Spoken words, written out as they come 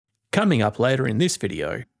Coming up later in this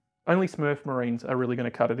video. Only Smurf Marines are really going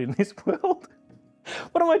to cut it in this world.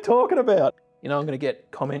 What am I talking about? You know, I'm going to get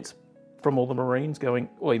comments from all the Marines going,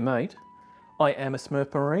 "Oi mate, I am a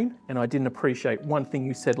Smurf Marine and I didn't appreciate one thing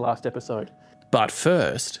you said last episode." But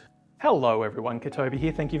first... Hello everyone, Katobi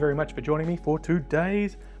here. Thank you very much for joining me for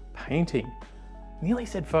today's painting. Nearly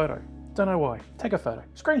said photo. Don't know why. Take a photo.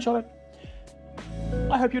 Screenshot it.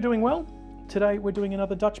 I hope you're doing well. Today we're doing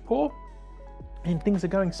another Dutch pour and things are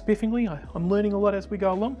going spiffingly. I'm learning a lot as we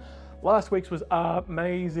go along. Last week's was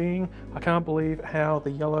amazing. I can't believe how the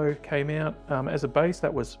yellow came out as a base.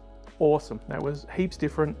 That was awesome. That was heaps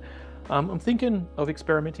different. I'm thinking of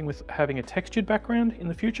experimenting with having a textured background in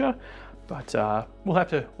the future, but we'll have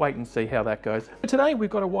to wait and see how that goes. But today we've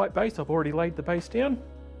got a white base. I've already laid the base down,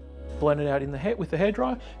 blended out in the with the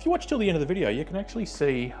hairdryer. If you watch till the end of the video, you can actually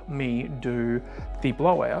see me do the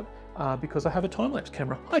blowout because I have a time-lapse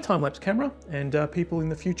camera. Hi, time-lapse camera, and people in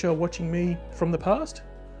the future watching me from the past.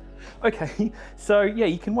 Okay, so yeah,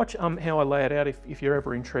 you can watch how I lay it out if you're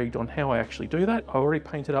ever intrigued on how I actually do that. I already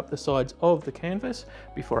painted up the sides of the canvas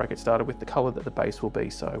before I get started with the color that the base will be,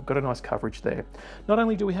 so I've got a nice coverage there. Not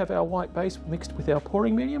only do we have our white base mixed with our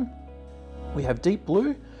pouring medium, we have deep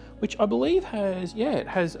blue, which I believe has, yeah, it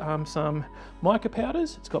has some mica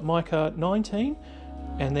powders. It's got mica 19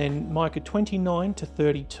 and then mica 29 to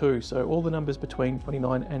 32. So all the numbers between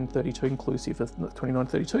 29 and 32 inclusive of 29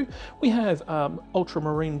 32. We have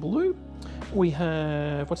ultramarine blue. We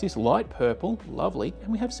have, what's this, light purple, lovely.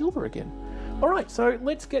 And we have silver again. All right, so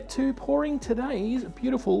let's get to pouring today's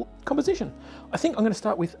beautiful composition. I think I'm gonna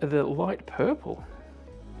start with the light purple.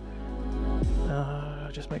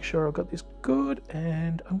 Just make sure I've got this good,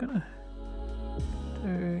 and I'm gonna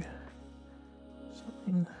do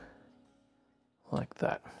something like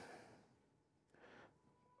that,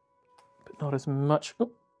 but not as much.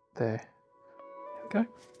 Oh, there we go.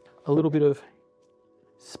 A little bit of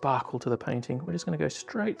sparkle to the painting. We're just gonna go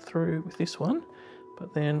straight through with this one,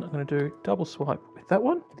 but then I'm gonna do double swipe with that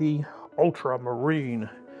one, the ultramarine.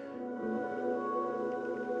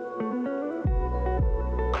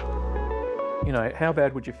 You know, how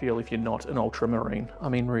bad would you feel if you're not an ultramarine? I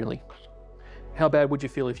mean, really. How bad would you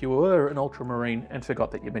feel if you were an ultramarine and forgot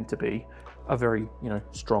that you're meant to be a very, you know,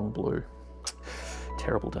 strong blue?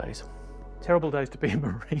 Terrible days. Terrible days to be a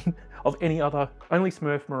Marine of any other. Only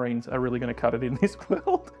Smurf Marines are really going to cut it in this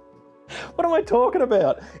world. What am I talking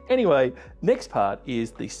about? Anyway, next part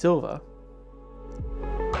is the silver.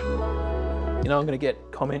 You know, I'm going to get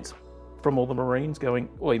comments from all the Marines going,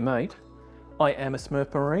 "Oi mate, I am a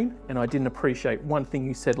Smurf Marine and I didn't appreciate one thing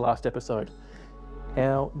you said last episode.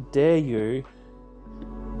 How dare you?"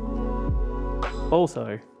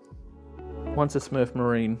 Also, once a Smurf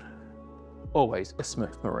Marine, always a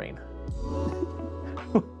Smurf Marine.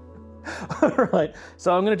 All right,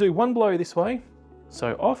 so I'm going to do one blow this way,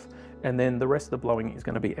 so off, and then the rest of the blowing is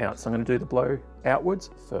going to be out. So I'm going to do the blow outwards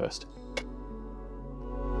first.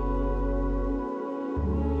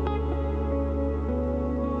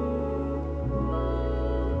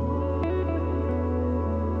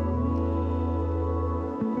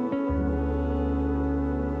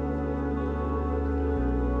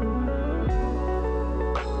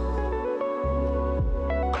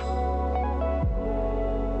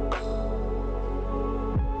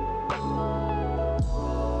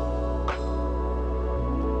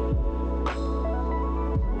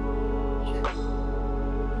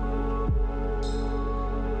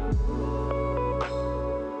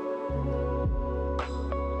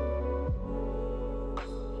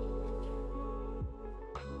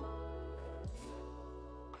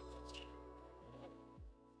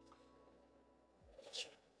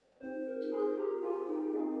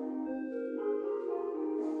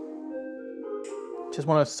 Just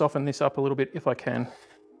want to soften this up a little bit if I can.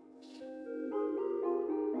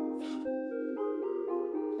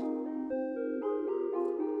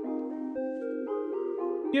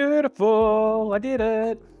 Beautiful, I did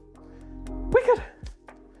it. Wicked.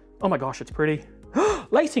 Oh my gosh, it's pretty.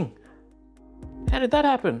 Lacing. How did that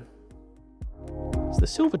happen? Is the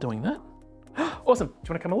silver doing that? Awesome, do you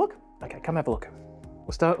want to come and look? Okay, come have a look.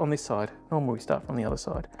 We'll start on this side. Normally we start from the other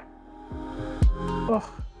side. Oh,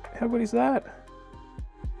 how good is that?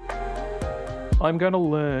 I'm going to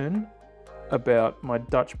learn about my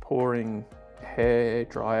Dutch pouring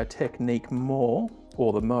hairdryer technique more,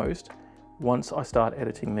 or the most, once I start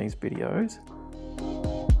editing these videos.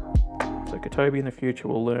 So Katobi in the future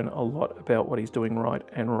will learn a lot about what he's doing right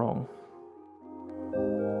and wrong.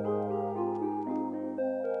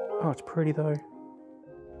 Oh, it's pretty though.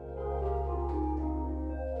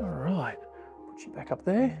 All right, put you back up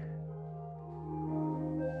there.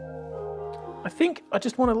 I think I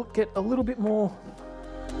just want to get a little bit more.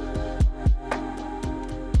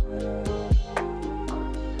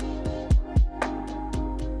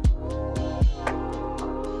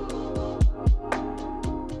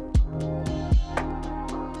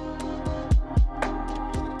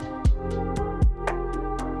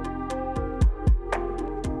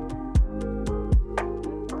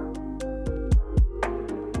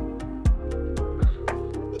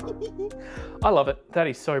 I love it. That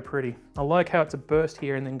is so pretty. I like how it's a burst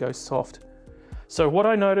here and then goes soft. So what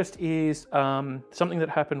I noticed is something that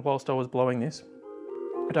happened whilst I was blowing this.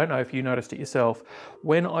 I don't know if you noticed it yourself.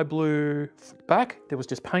 When I blew back, there was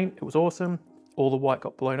just paint. It was awesome. All the white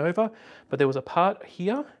got blown over, but there was a part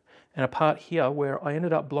here and a part here where I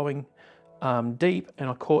ended up blowing deep, and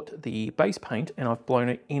I caught the base paint and I've blown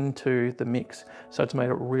it into the mix. So it's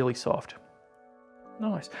made it really soft.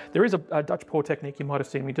 Nice. There is a Dutch pour technique you might have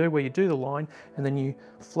seen me do where you do the line and then you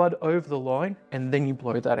flood over the line and then you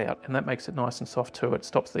blow that out, and that makes it nice and soft too. It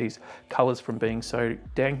stops these colors from being so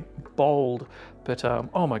dang bold, but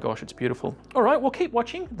oh my gosh, it's beautiful. All right, well, keep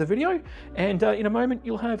watching the video, and in a moment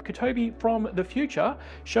you'll have Kotobi from the future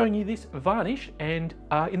showing you this varnish and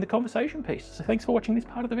in the conversation piece. So thanks for watching this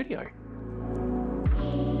part of the video.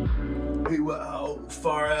 Hey, wow,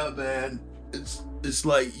 far out, man. It's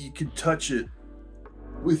like you can touch it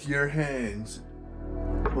with your hands.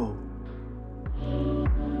 Oh.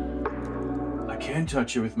 I can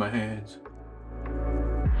touch it with my hands.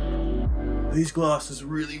 These glosses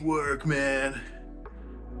really work, man.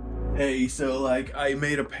 Hey, so like I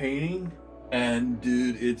made a painting and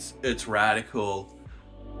dude, it's radical.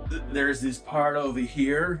 There's this part over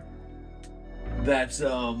here that's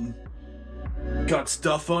got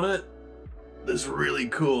stuff on it that's really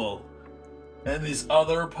cool. And this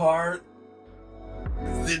other part,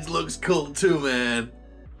 it looks cool too, man.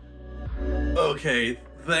 Okay,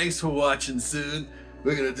 thanks for watching. Soon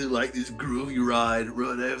we're gonna do like this groovy ride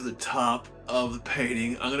right over the top of the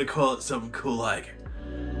painting. I'm gonna call it something cool like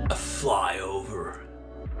a flyover.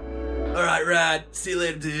 Alright, rad. See you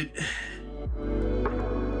later, dude.